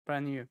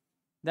brand new.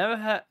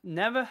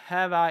 Never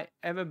have I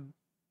ever.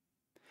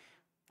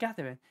 God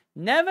damn it!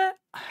 Never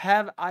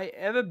have I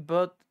ever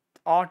but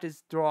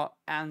artists draw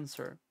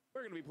answer.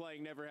 We're gonna be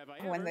playing Never Have I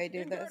Ever. When they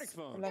do in this, Garlic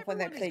Phone. I love when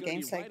they Everyone is play gonna be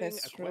games like writing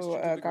this a through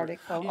question to the Garlic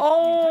group. Phone.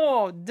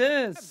 Oh, If you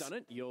this. have done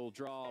it, you'll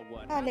draw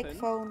what Garlic happened.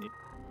 Phone.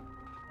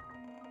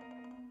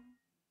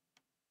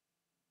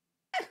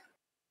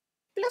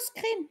 Blue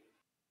screen.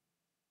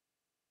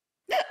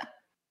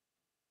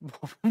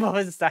 What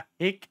was that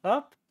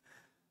hiccup?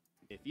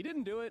 If you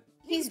didn't do it,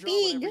 you He's can draw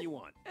whatever big. you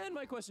want. And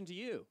my question to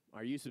you,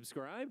 are you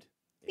subscribed?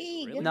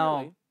 Big. It really, No.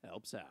 really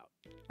helps out.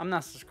 I'm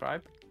not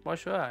subscribed. Why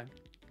should I?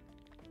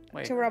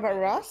 Wait. To Robert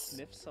Ross?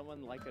 Sniff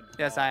someone like a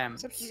Yes, I am.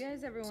 You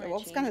guys ever So want I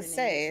was gonna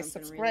say,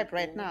 subscribe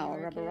right now.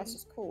 Robert Ross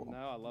is cool. No,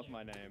 I love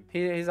my name.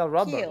 He's a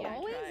rubber. Cute.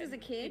 Always as a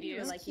kid, you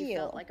were like you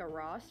felt like a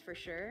Ross for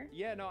sure.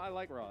 Yeah, no, I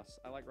like Ross.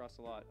 I like Ross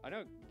a lot. I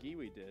know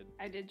Giwi did.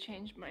 I did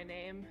change my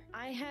name.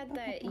 I had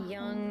that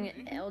young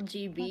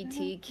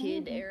LGBT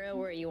kid era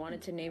where you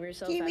wanted to name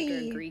yourself after a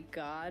Kiwi. Greek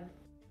god.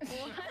 I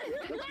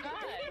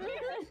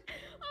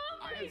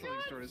had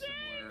something sort of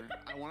similar.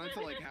 I wanted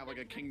to like have like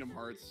a Kingdom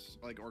Hearts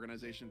like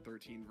Organization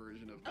 13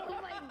 version of. Oh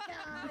my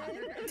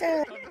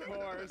god! Of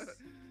course.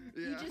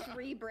 Yeah. You just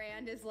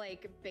rebrand as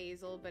like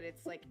Basil, but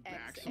it's like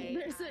X A.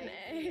 There's an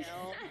A.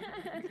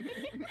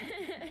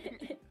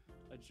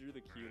 I drew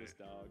the cutest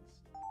dogs.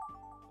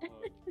 Oh,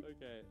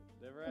 okay.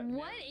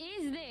 What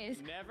is this?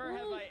 Never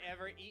have I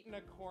ever eaten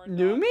a corn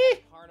dog Lumi?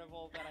 at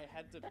carnival that I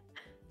had to pay for.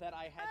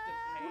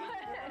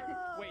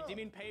 Wait, do you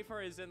mean pay for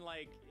as in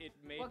like it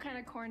made What kind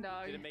of corn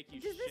dog? Did it make you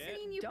Does this shit?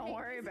 mean you Don't pay-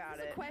 worry is about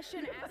this it. A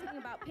question asking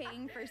about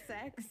paying for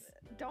sex?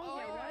 Don't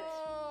get what?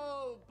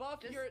 Oh,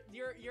 Buff, Just-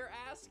 you're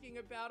asking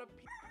about a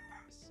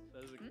penis.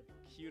 That is the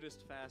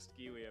cutest fast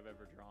Giwi I've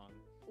ever drawn.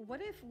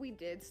 What if we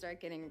did start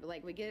getting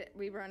like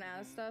we run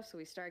out of stuff, so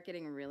we start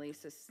getting really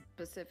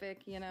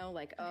specific? You know,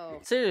 like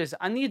Serious,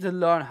 I need to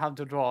learn how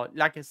to draw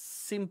like a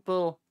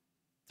simple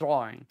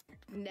drawing.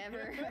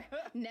 never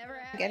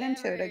have Get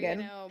into ever, it again.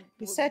 You know,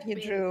 You said you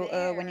been drew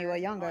when you were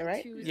there younger, on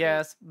right? Tuesday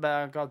Yes, but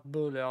I got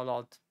bullied a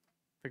lot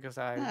because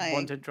I No,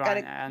 wanted to draw gotta-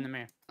 an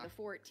anime. the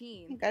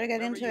 14. You gotta get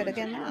Remember into you it were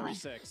again now. January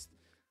 6th.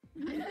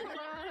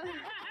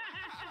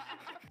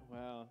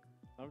 Wow,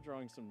 I'm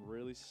drawing some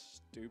really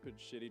stupid,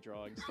 shitty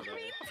drawings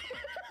today.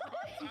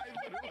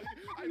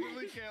 I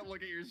literally can't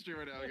look at your stream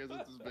right now because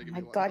it's as big Oh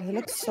as my god, he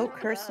looks so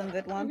cursed on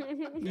that one.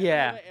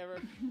 Yeah. Have I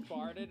ever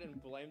farted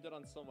and blamed it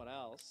on someone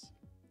else?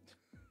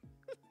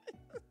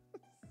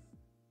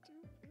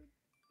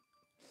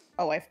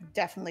 Oh, I've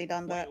definitely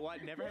done that. Wait,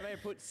 what? Never have I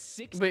put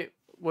 6. Wait.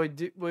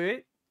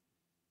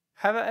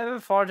 Have I ever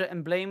farted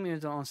and blamed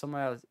it on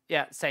someone else?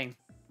 Yeah, same.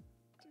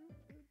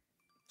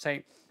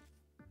 Same.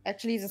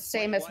 Actually, the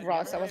same as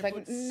Ross. I was like,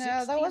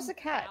 no, that was a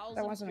cat.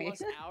 That wasn't me.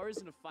 16,000 plus hours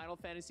into Final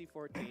Fantasy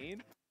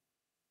 14.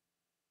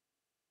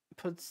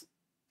 Puts.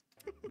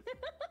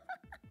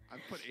 I've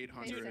put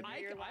 800. Dude, I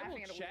You're will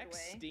laughing at a check weird way.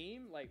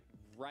 Steam like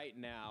right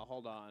now.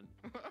 Hold on.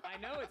 I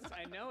know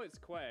it's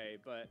Quay,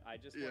 but I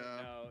just want to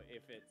Yeah. know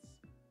if it's.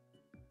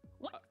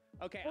 What?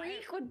 Okay.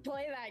 Freak would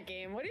play that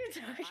game. What are you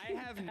talking I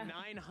have about?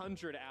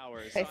 900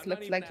 hours. Face so I'm not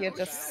looks even like at you're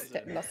just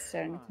 1,000. lost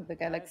staring into the Bad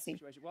galaxy.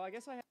 situation. Well, I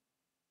guess I have.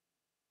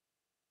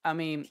 I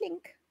mean,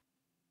 Clink.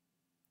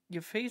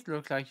 your face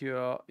looks like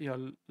you're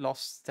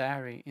lost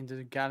staring into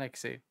the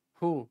galaxy.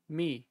 Who?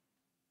 Me?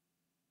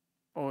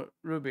 Or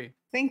Ruby? I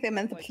think they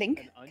meant the Like clink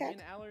an cat.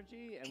 onion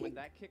allergy, and when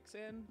that kicks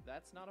in,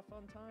 that's not a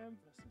fun time.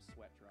 Some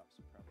sweat drops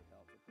would probably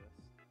help with this.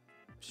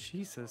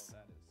 Jesus. Oh,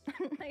 that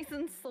is. Nice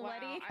and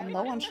sweaty. And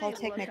no one shall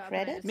take my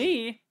credit.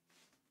 Me?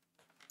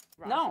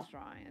 No. Ross's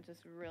drawing. It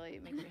just really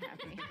makes me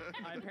happy.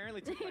 I apparently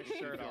took my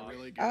shirt Feel off.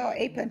 really good. Oh,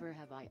 Apen. Never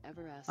have I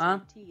ever asked Huh?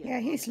 Yeah,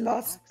 he's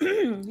lost.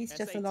 He's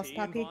just a SAT lost and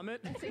puppy.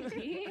 vomit?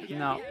 Yeah,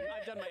 No.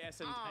 I've done my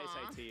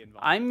SAT and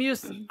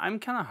vomit. I'm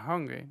kind of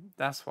hungry.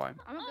 That's why.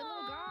 I'm a good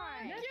little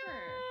guy.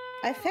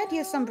 I fed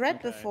you some bread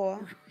Okay.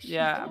 before.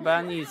 Yeah, but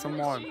I need some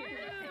more.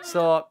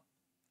 So,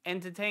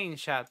 entertain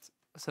chat.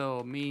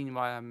 So,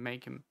 meanwhile, I'm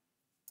making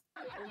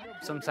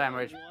some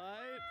sandwich. What?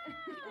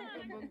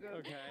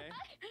 Okay.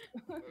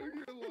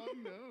 Your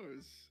long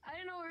nose. I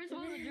didn't know we were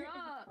supposed to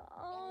draw.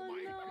 Oh,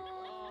 my no.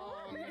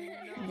 Oh,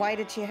 no. Why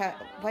did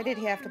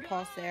he have to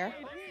pause there?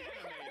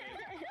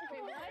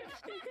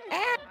 Ah! I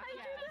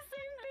did the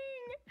same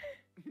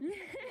thing.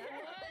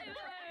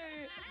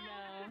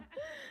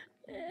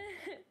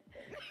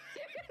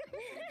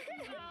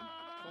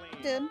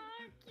 Clean. Did.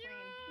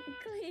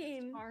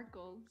 Clean.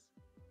 Sparkles.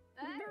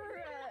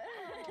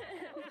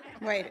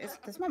 Wait,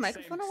 does my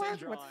microphone Same work?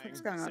 drawing,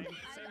 What's going on? Same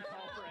culprit.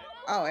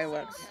 Oh, it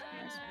works.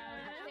 Nice.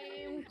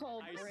 Same I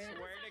culprit. swear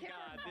to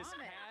God, this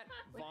cat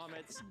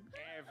vomits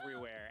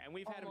everywhere, and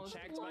we've had him Almost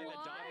checked by the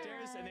What?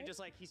 doctors, and they're just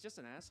like, he's just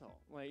an asshole.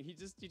 Like he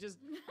just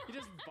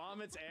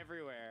vomits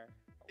everywhere.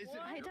 Is it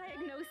I your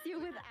diagnose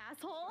you with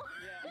asshole?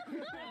 Yeah.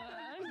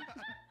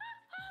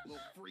 little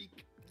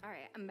freak? All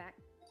right, I'm back.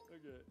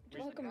 Okay.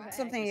 Welcome back.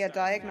 Something you're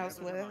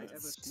diagnosed with.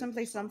 It's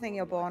simply something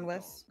you're born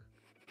with.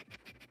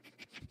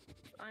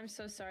 I'm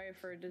so sorry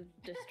for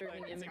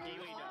disturbing It's a you.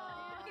 Giwi dog.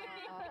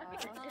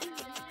 Aw.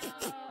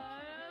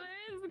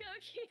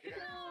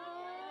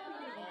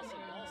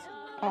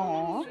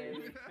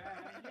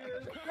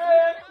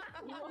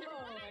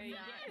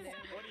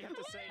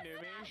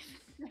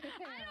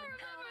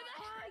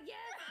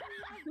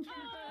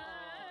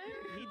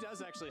 He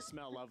does actually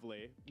smell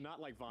lovely, not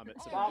like vomit.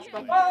 What the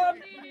surprisingly. fuck?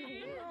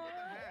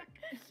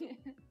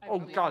 I Oh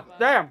believe god that.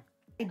 damn!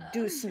 I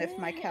do sniff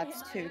my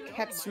cats too.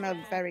 Cats smell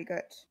very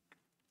good.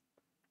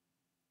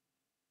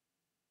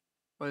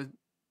 But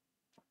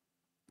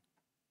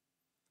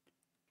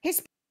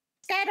He's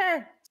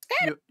scatter.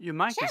 your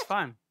mic is Shut.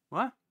 fine.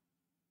 What?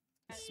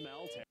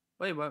 Smell terrible.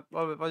 Wait,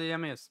 what did I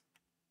miss?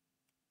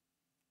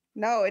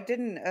 No, it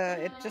didn't.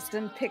 It just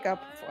didn't pick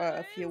up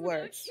a few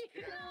words.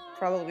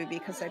 Probably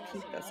because I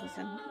peeped or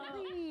something.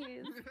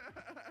 Please.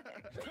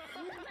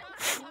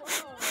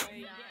 What do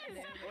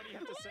you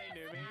have to say,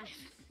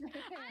 Numi?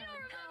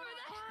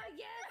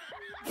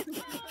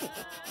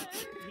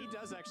 He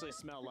does actually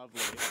smell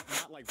lovely,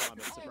 not like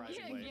vomit.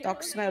 Surprisingly.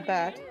 Dogs smell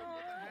bad.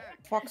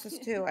 Foxes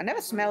too. I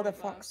never smelled a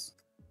fox.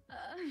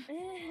 Don't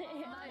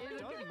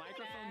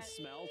microphones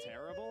smell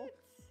terrible?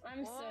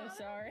 I'm so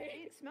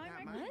sorry. Smell your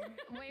Yeah,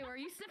 microphone. Wait, were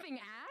you sniffing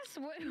ass?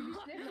 What?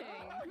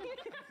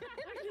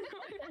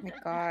 Oh my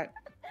god.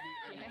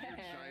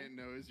 Giant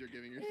nose you're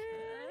giving yourself.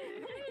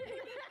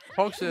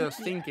 Foxes are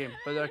stinky,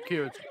 but they're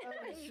cute.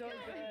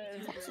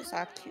 Foxes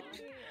are cute.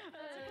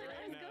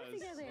 Great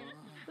nose. Fantastic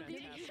nose.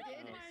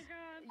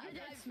 You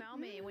did smell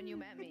me when you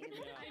met me.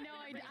 I know.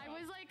 I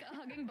was like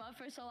hugging Buff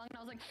for so long, and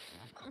I was like,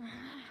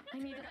 I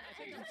need to. I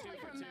think I'm 2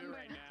 for 2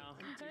 right now.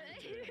 2 for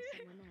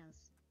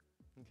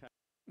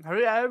 2. Have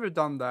you ever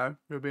done that,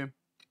 Ruby?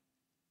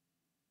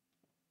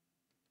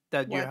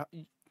 That What?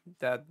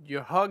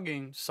 you're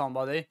hugging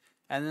somebody,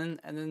 and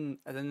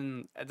then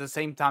at the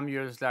same time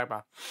you're just like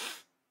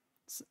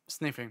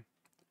sniffing.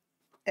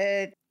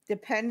 It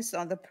depends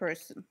on the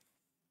person.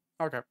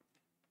 Okay.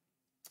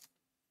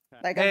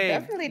 Like Hey,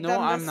 I've definitely no,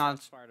 done I'm this. not.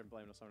 Fired and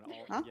blamed on someone.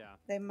 Huh? Yeah.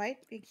 They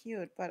might be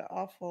cute, but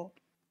awful.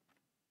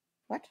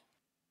 What?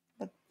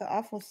 But the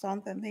awful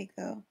sound they make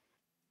though.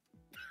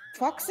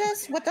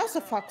 Foxes? What does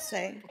a fox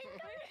say?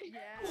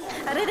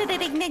 Ding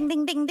ding ding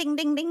ding ding ding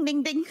ding ding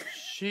ding ding.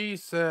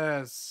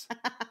 Jesus,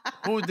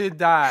 who did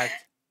that?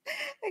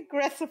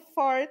 Aggressive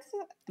farts.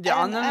 The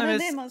And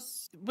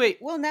anonymous. Wait,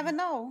 We'll never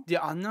know.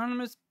 the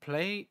anonymous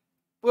play.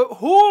 Well,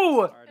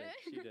 who? Started.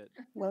 She did.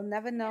 We'll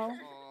never know.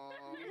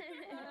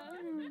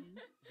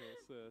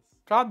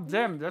 God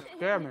damn, that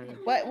scared me.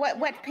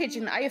 What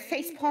pigeon? Are you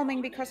face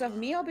palming because of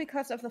me or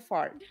because of the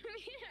fart?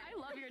 I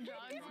love your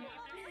dogs.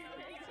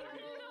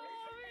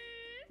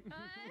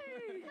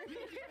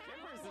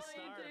 Kimber's the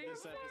star of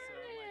this episode.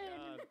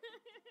 Oh my god.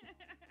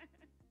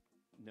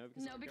 No,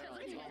 because No, of the because girl.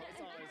 of- It's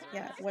always her.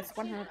 Yeah, it was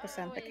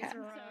 100% the cat.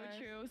 So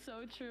true,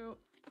 so true.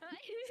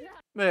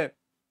 Wait,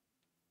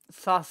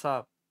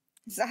 Sasa.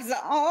 Zaza,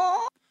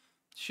 oh,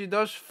 She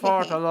does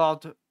fart a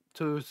lot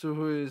to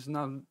who is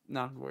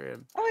not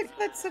weird. oh,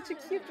 that's such a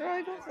cute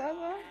drawing of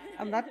Zaza.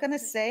 I'm not gonna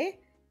say.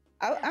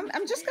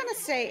 I'm just gonna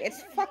say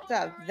it's fucked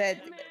up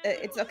that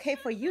it's okay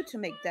for you to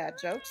make dad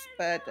jokes,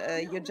 but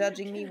you're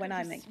judging me when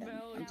I make them.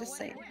 I'm just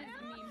saying. What does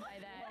it mean by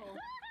that?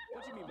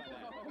 What do you mean by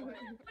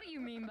that? What do you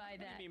mean by What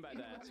that? do you mean by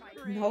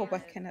that? No,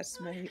 but can I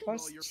smell yours?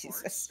 Smell your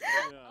Jesus.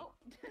 Yeah.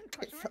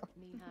 Basil.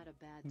 Me had a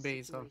bad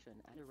Basil.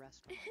 situation at a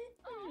restaurant.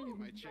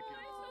 My chicken.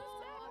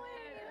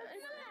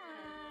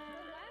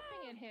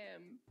 Laughing at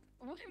him.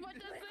 What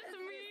does this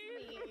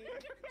mean?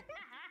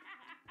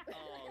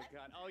 Oh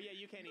god. Oh yeah,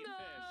 you can't eat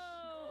fish.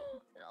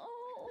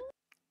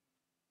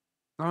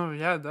 Oh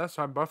yeah, that's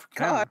why Buff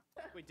God.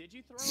 can. Wait, did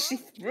you throw She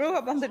up? threw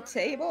up on the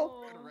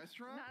table. At a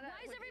restaurant?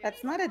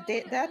 That's not a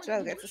dad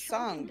joke, it's a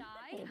song.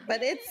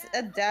 But it's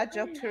a dad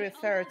joke to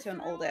refer to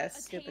an old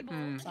ass stupid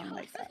song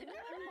like that.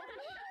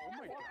 Oh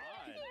my god.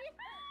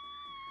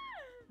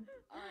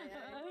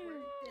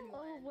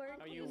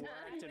 Oh, you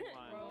worked in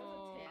one.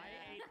 I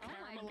ate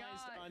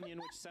caramelized onion,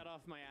 which set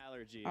off my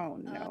allergy. Oh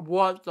no.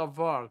 What the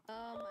fuck?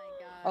 Oh my god.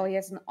 Oh, he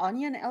has an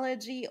onion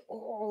allergy.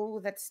 Oh,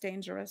 that's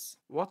dangerous.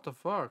 What the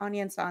fuck?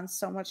 Onions on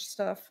so much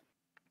stuff.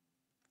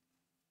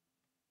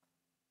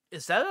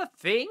 Is that a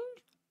thing?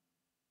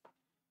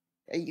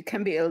 You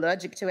can be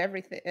allergic to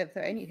everything,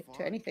 to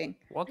anything.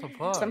 What the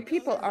fuck? Some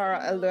people are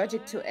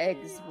allergic to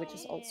eggs, which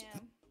is also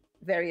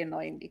very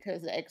annoying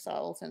because eggs are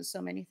also in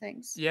so many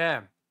things.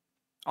 Yeah,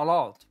 a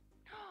lot.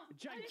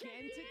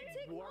 Gigantic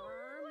worm?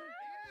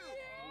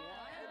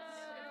 What?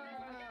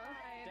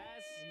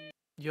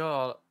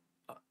 That's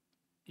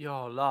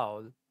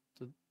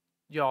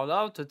You're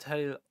allowed to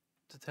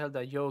tell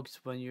the jokes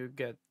when you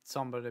get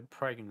somebody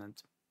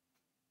pregnant.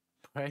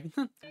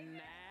 Pregnant?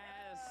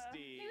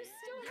 nasty.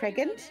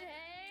 Pregnant?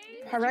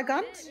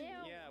 Paragant?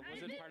 Yeah,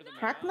 was it part of the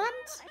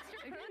Pregnant?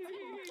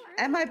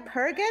 Am I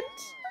purgant?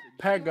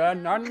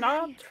 Pregnant?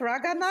 Pregnant?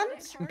 Pregnant?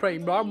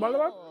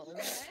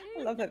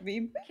 I love that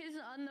meme. Kiss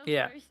on the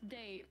Yeah. first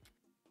date.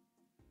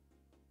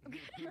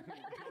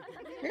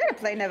 We're gonna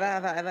play Never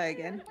Have I Ever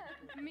again.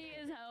 Me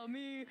is how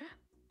me.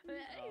 Oh.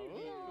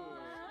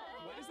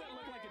 Why does that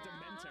look like a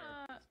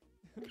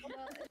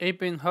Dementor?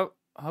 Apin, how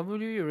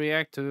would you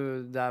react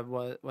to that?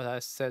 What I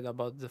said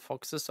about the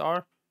foxes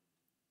are?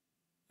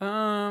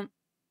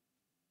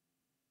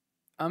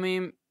 I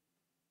mean,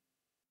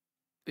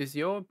 it's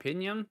your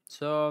opinion,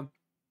 so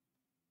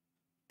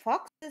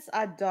Foxes penises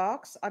are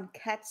dogs on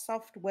cat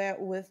software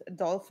with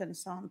dolphin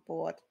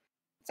soundboard.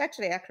 It's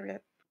actually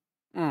accurate.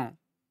 Mm.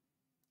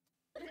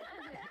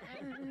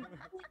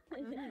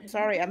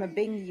 Sorry, I'm a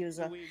Bing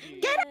user.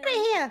 Get out of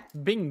here!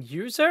 Bing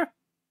user?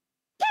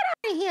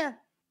 Out of here!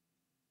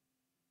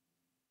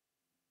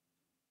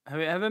 Have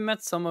you ever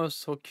met someone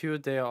so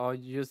cute they are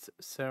just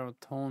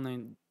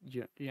serotonin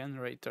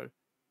generator?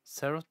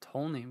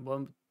 Serotonin?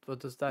 What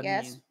does that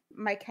Yes, mean?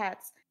 my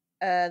cats.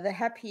 The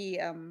happy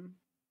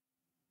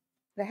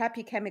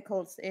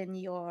chemicals in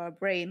your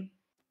brain.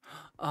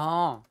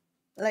 Oh.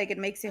 Like it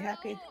makes you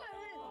happy.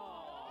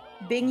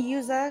 Bing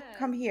user,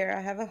 come here.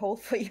 I have a hole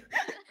for you.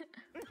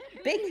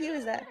 Bing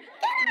user, get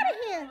out of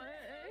here!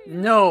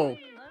 No.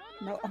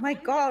 No, oh my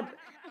god.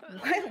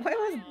 Why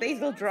was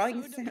Basil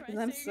drawing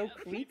them so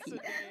creepy?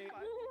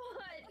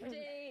 What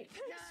date?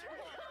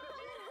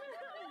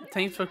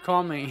 Thanks for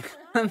coming.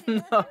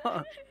 No.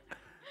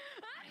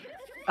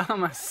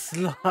 I'm a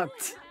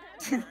slut.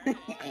 That's like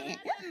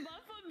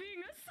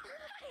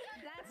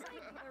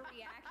the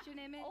reaction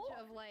image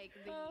of like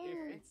the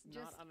year. It's not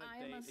Just on a I'm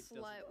date, a it doesn't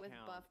slut with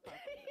count. buff puppy.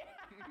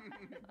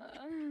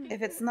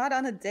 If it's not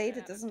on a date,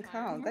 it doesn't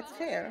count. That's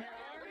fair.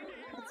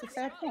 That's a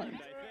fair point.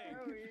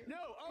 No,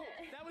 oh,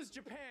 that was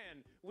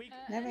Japan.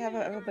 Never have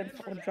I ever been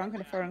drunk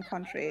in a foreign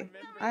country.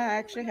 I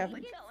actually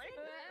haven't.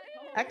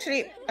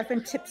 Actually, I've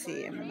been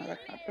tipsy in another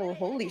country. Oh,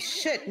 holy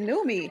shit,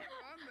 Numi!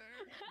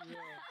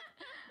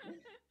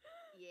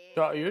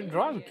 Are you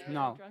drunk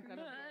now?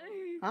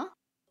 Huh?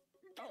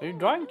 Are you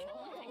drunk?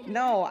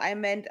 No, I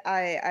meant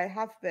I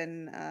have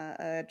been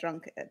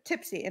drunk,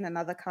 tipsy in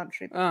another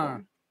country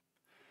before.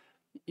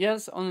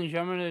 Yes, on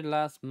Germany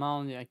last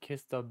month I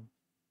kissed a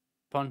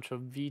bunch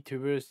of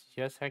VTubers.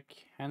 Yes, I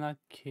cannot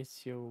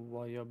kiss you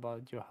while you're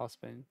about your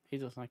husband. He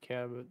does not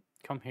care, but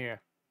come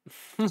here.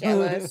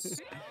 Jealous.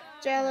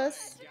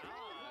 Jealous.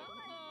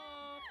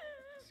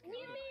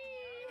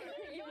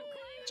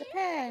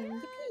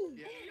 Japan.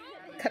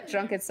 Yippee. Got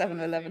drunk at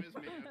 7-Eleven.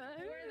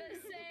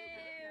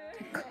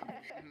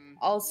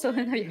 Also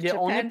in The Japan.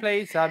 only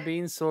place I've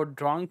been so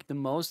drunk the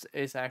most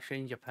is actually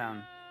in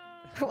Japan.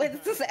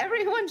 Wait, does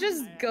everyone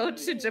just go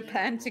to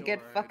Japan to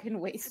get fucking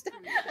wasted?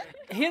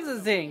 Here's the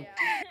thing.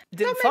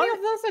 The How many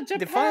of those are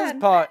The Japan? funnest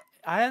part,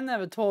 I had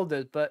never told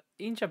it, but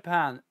in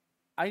Japan,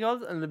 I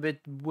got a little bit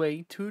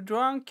way too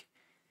drunk,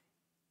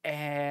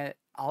 and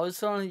all of a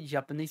sudden,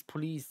 Japanese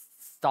police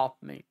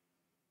stopped me.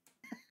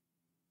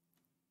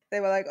 They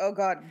were like, "Oh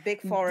god,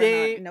 big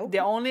foreigner." Nope. They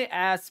only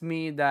asked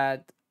me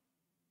that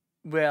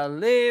where I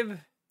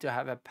live, to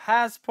have a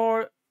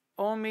passport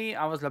on me.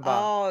 I was like,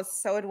 Oh,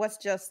 so it was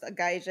just a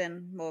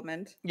gaijin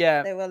moment.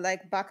 yeah, They were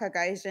like, "Baka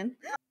gaijin."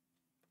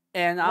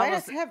 and Why I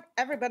was have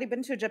everybody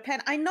been to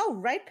Japan? I know,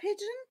 right,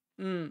 Pigeon?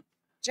 mm,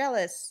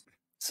 Jealous.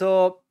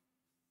 so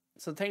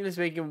technically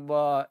speaking,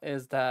 what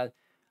is that?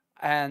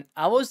 And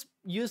I was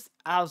just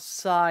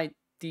outside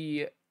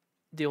the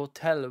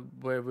hotel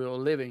where we were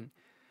living.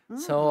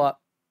 So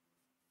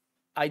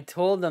I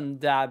told them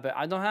that, but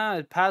I don't have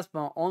a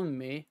passport on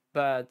me,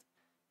 but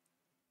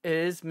it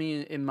is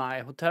me in my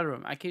hotel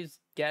room. I can just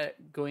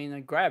go in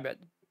and grab it.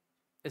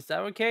 Is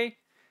that okay?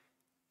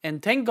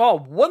 And thank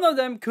God, one of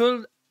them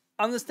could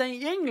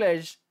understand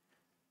English.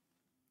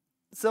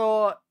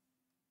 So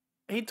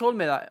he told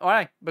me that, all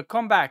right, but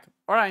come back.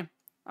 All right,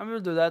 I will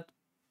do that.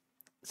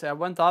 So I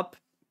went up.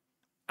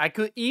 I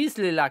could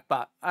easily like,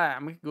 but I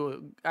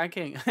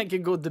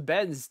can go to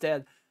bed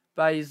instead.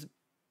 But I just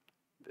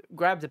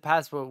grabbed the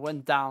passport,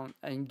 went down,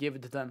 and give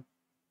it to them.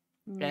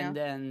 Yeah. And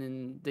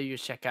then they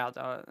just check out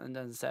and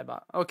then say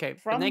about okay.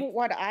 From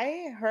what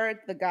I heard,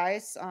 the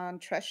guys on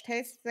Trash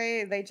Taste,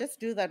 they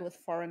just do that with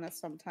foreigners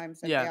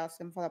sometimes, and they ask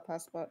them for their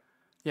passport.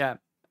 Yeah.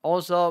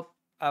 Also,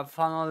 I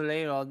found out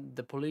later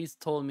the police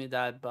told me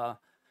that, that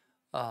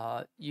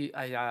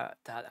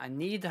I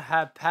need to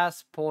have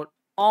passport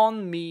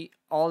on me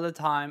all the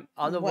time.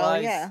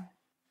 Otherwise,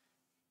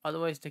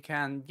 otherwise they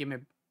can't give me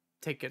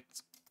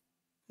tickets.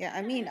 Yeah,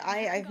 I mean,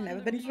 I've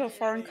never been to a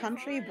foreign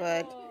country,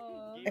 but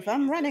if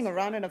I'm running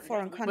around in a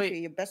foreign country,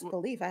 you best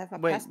believe I have a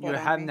passport on me.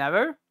 You have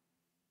never?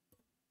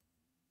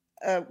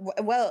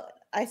 Well,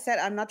 I said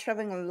I'm not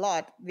traveling a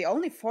lot. The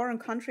only foreign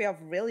country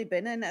I've really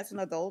been in as an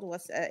adult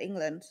was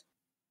England.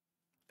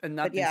 And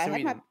not in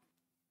Sweden.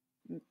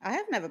 I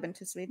have never been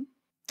to Sweden.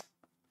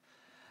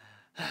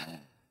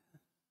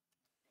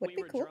 Would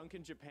be cool. Drunk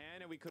in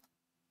Japan and we could.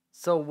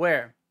 So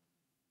where?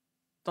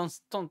 Don't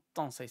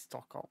say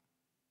Stockholm.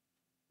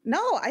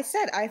 No, I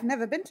said I've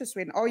never been to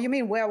Sweden. Oh, you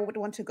mean where I would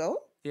want to go?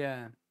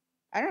 Yeah.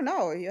 I don't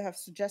know. You have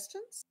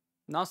suggestions?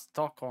 Not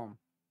Stockholm.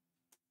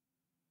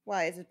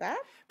 Why is it bad?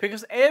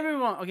 Because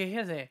everyone, okay,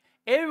 here's it.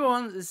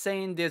 Everyone is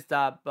saying this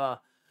that,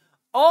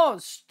 oh,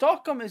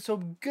 Stockholm is a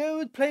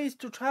good place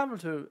to travel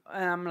to,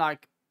 and I'm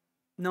like,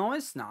 no,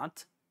 it's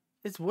not.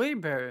 It's way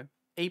better.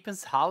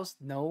 Apen's house,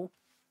 no,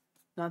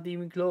 not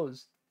even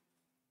close.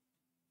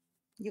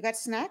 You got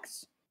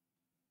snacks?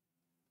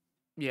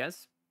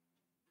 Yes.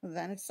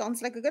 Then it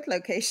sounds like a good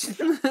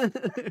location.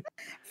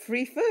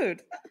 Free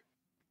food.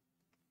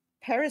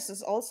 Paris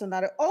is also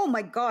not oh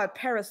my god,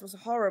 Paris was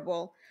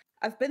horrible.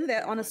 I've been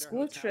there on a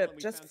school trip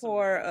just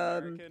for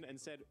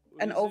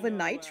an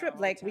overnight trip.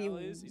 Like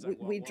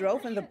we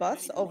drove in the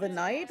bus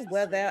overnight.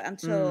 We're there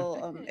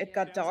until it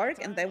got dark,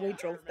 and then we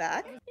drove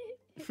back.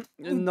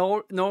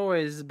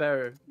 Norway is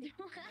better.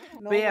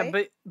 But yeah,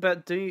 Norway.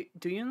 but do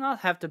you not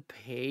have to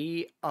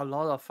pay a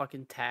lot of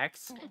fucking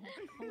tax?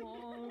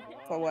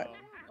 For what?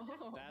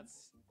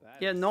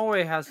 Yeah,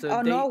 Norway has the.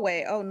 Oh,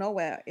 Norway. Oh,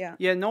 nowhere. Yeah.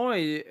 Yeah,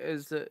 Norway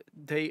is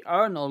they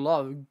earn a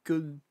lot of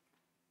good.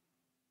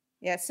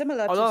 Yeah,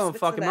 similar A to lot of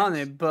fucking money,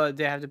 Switzerland. but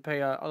they have to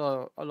pay a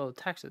lot of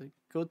taxes.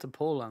 Go to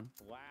Poland.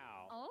 Wow.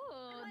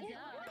 Oh, yeah.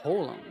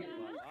 Poland.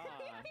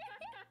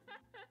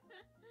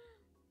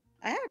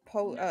 I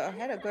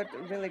had a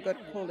really good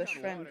Polish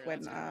friend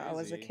when I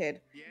was a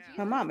kid. Yeah.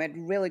 My mom had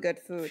really good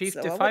food,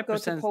 so I would go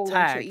to 55%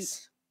 Poland to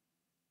eat.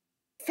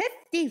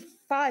 tax.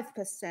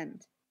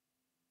 55%.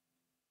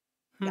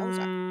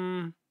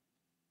 Yowza.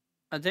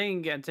 I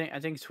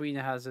think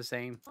Sweden has the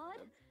same.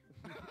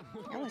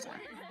 Yowza.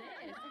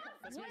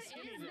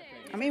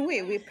 I mean,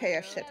 we pay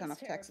a shit ton of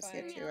taxes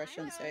here too. I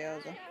shouldn't say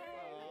yowza.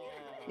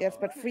 Yes,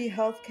 but free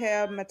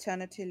healthcare,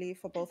 maternity leave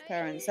for both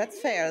parents. That's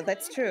fair.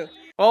 That's true.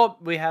 Oh,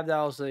 we have that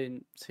also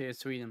in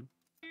Sweden.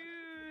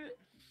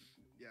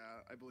 Yeah,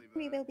 I believe that.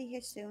 We will be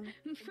here soon.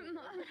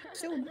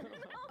 Soon. Oh,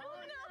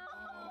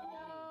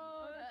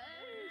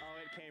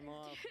 it came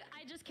off.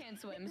 I just can't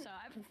swim, so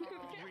I.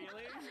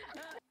 Really?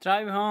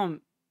 Drive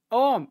home.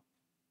 Oh,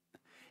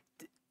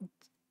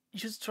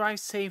 just drive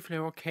safely,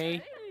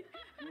 okay?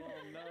 Oh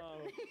no.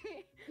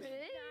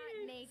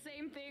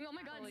 Same thing. Oh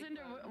my god,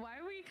 Cinder, why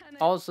are we kind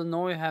of Also,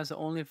 Norway has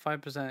only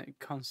 5%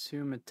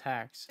 consumer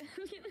tax.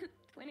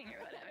 twinning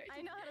or whatever?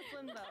 I know how to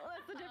swim though.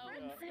 That's the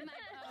difference.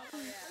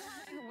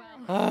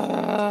 Well,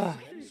 Ah.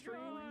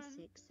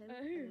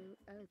 1600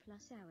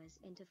 plus hours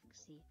into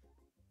Fuxi.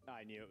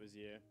 I knew it was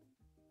you.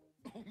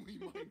 Only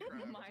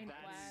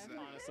Minecraft. That's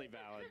honestly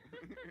valid.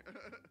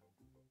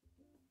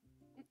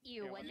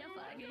 you what the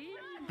fuck?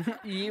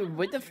 You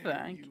what the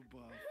fuck? You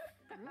buff.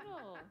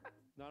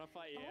 Not a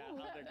fight, yeah. Oh,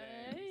 Other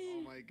games.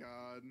 Oh my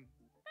god.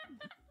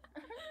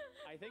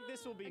 I think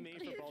this will be me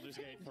for Baldur's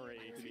Gate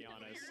 3, to be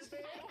honest. I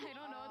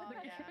don't know what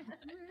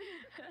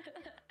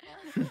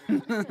the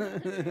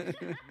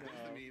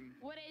I mean,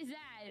 What is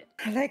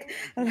that?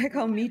 I like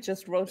how me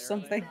just wrote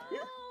something.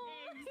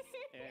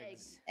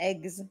 Eggs.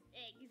 Eggs.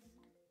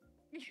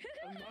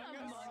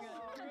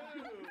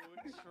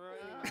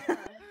 True.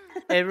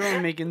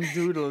 Everyone making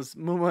doodles.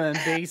 Muma and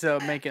Beza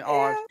making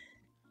art.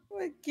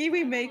 Well,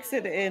 Kiwi makes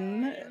it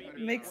in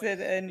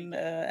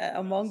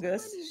Among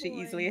Us. She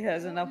easily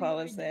has enough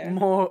hours there.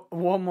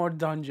 One more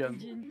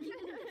dungeon.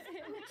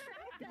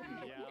 Yeah.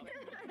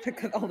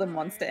 Look at all the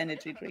Monster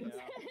Energy drinks.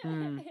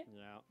 Hmm.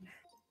 Yeah.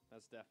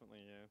 That's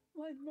definitely you.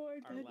 One more Our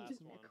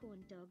last A one. corn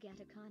dog at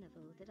a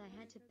carnival that I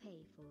had to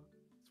pay for.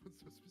 this one's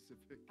so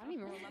specific. I don't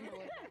even remember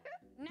what.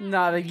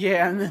 Not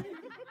again.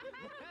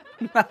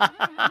 This looks like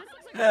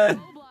a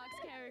Roblox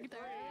character.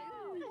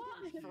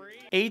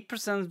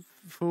 8%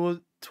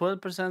 food,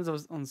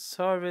 12% on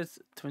service,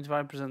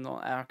 25%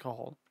 on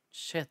alcohol.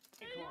 Shit.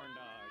 Corn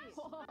dogs.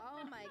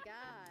 Oh my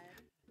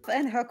god.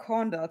 And her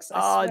corn dogs. I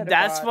Oh, swear to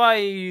that's God. why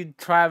you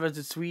travel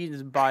to Sweden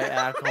to buy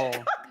alcohol.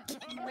 That's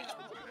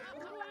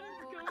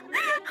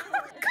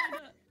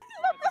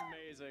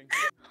amazing.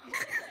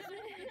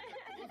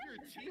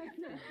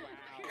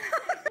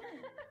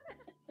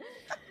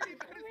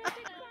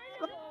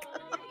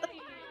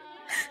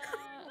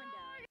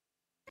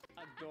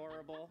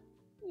 Adorable.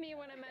 Me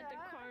when I'm at the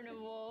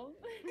carnival.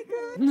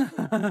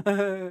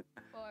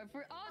 Or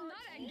for not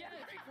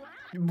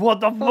again. What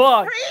the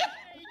fuck?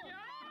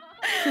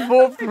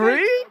 For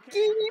free?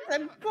 Kiwis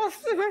and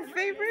Buffs are my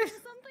favorite.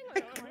 Something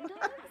like corn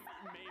dogs?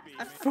 Maybe.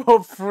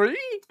 For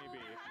free? Maybe.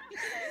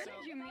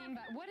 What do you mean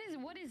by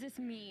what does this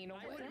mean?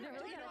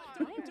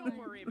 What, Don't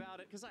worry about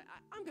it, because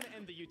I'm gonna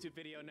end the YouTube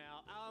video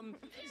now.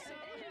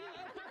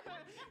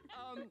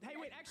 Hey,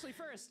 wait. Actually,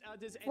 first,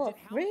 For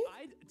free?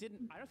 I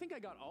don't think I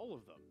got all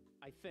of them.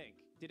 I think.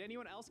 Did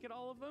anyone else get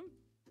all of them?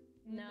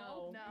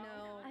 No.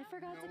 I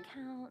forgot to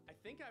count. I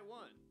think I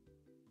won.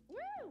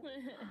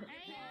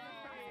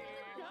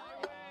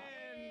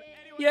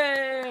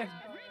 Yeah.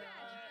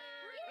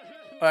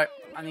 Alright,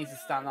 I need to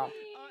stand up.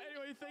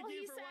 Anyway, thank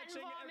you for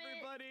watching,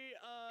 everybody.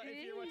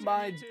 If you're watching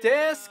My on YouTube,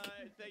 desk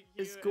thank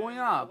is you, going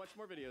and up. Watch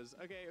more videos.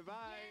 Okay, bye.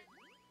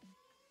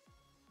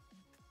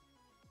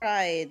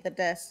 Try the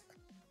desk.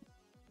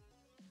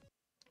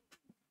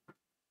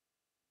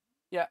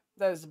 Yeah,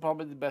 that is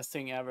probably the best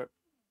thing ever.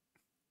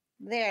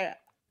 There.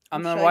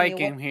 I'm showing a you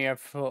Viking what- here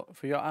for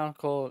your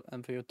alcohol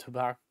and for your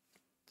tobacco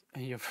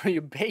and for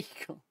your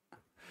bacon.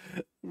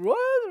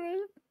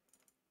 What?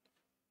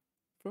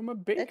 From a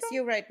bacon? That's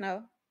you right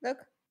now. Look.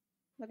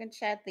 Look in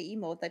chat, the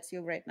emote. That's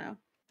you right now.